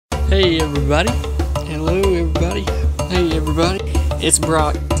Hey everybody. Hello everybody. Hey everybody. It's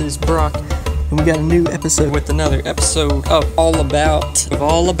Brock. This is Brock. And we got a new episode with another episode of All About.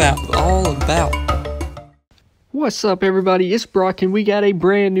 What's up everybody? It's Brock and we got a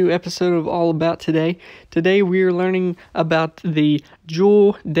brand new episode of All About today. Today we are learning about the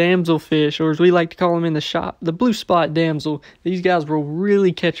jewel damsel fish, or as we like to call them in the shop, the blue spot damsel. These guys will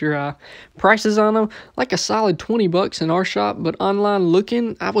really catch your eye. Prices on them, like a solid $20 in our shop, but online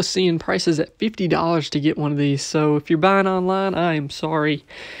looking, I was seeing prices at $50 to get one of these. So if you're buying online, I am sorry.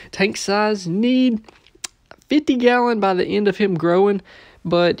 Tank size, need 50 gallon by the end of him growing.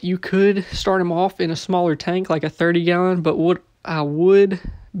 But you could start him off in a smaller tank, like a 30 gallon. But what I would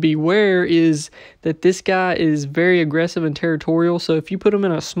beware is that this guy is very aggressive and territorial. So if you put him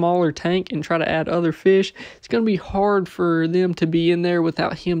in a smaller tank and try to add other fish, it's going to be hard for them to be in there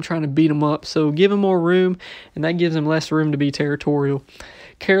without him trying to beat them up. So give him more room, and that gives him less room to be territorial.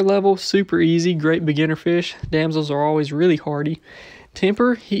 Care level, super easy, great beginner fish. Damsels are always really hardy.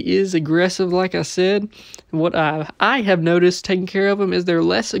 Temper, he is aggressive, like I said. What I have noticed taking care of them is they're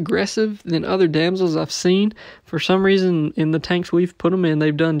less aggressive than other damsels I've seen. For some reason, in the tanks we've put them in,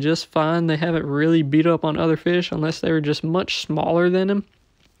 they've done just fine. They haven't really beat up on other fish unless they were just much smaller than them.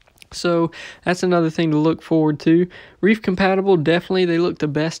 So that's another thing to look forward to. Reef compatible, definitely they look the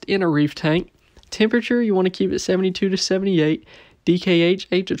best in a reef tank. Temperature, you want to keep it 72 to 78. DKH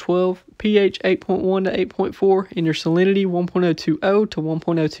 8 to 12, pH 8.1 to 8.4, and your salinity 1.020 to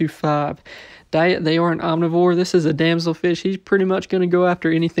 1.025. Diet, they are an omnivore. This is a damsel fish. He's pretty much going to go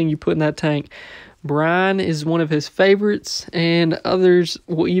after anything you put in that tank. Brine is one of his favorites, and others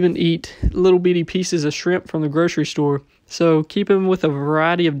will even eat little bitty pieces of shrimp from the grocery store. So keep him with a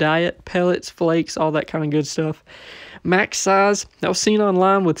variety of diet, pellets, flakes, all that kind of good stuff. Max size, I was seen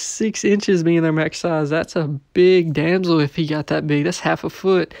online with 6 inches being their max size. That's a big damsel if he got that big. That's half a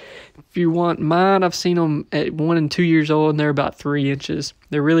foot. If you want mine, I've seen them at 1 and 2 years old, and they're about 3 inches.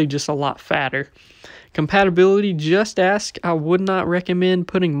 They're really just a lot fatter. Compatibility, just ask. I would not recommend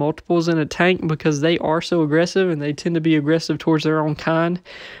putting multiples in a tank because they are so aggressive and they tend to be aggressive towards their own kind.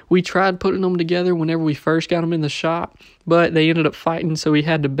 We tried putting them together whenever we first got them in the shop, but they ended up fighting, so we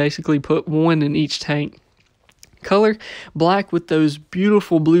had to basically put one in each tank. Color, black with those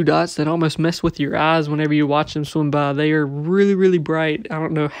beautiful blue dots that almost mess with your eyes whenever you watch them swim by. They are really, really bright. I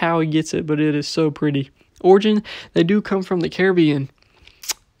don't know how he gets it, but it is so pretty. Origin, they do come from the Caribbean.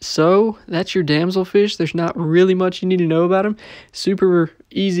 So that's your damsel fish. There's not really much you need to know about them. Super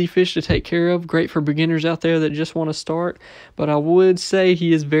easy fish to take care of. Great for beginners out there that just want to start. But I would say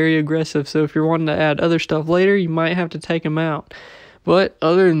he is very aggressive. So if you're wanting to add other stuff later, you might have to take him out. But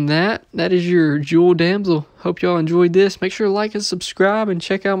other than that, that is your jewel damsel. Hope y'all enjoyed this. Make sure to like and subscribe and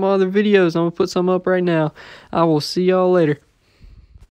check out my other videos. I'm going to put some up right now. I will see y'all later.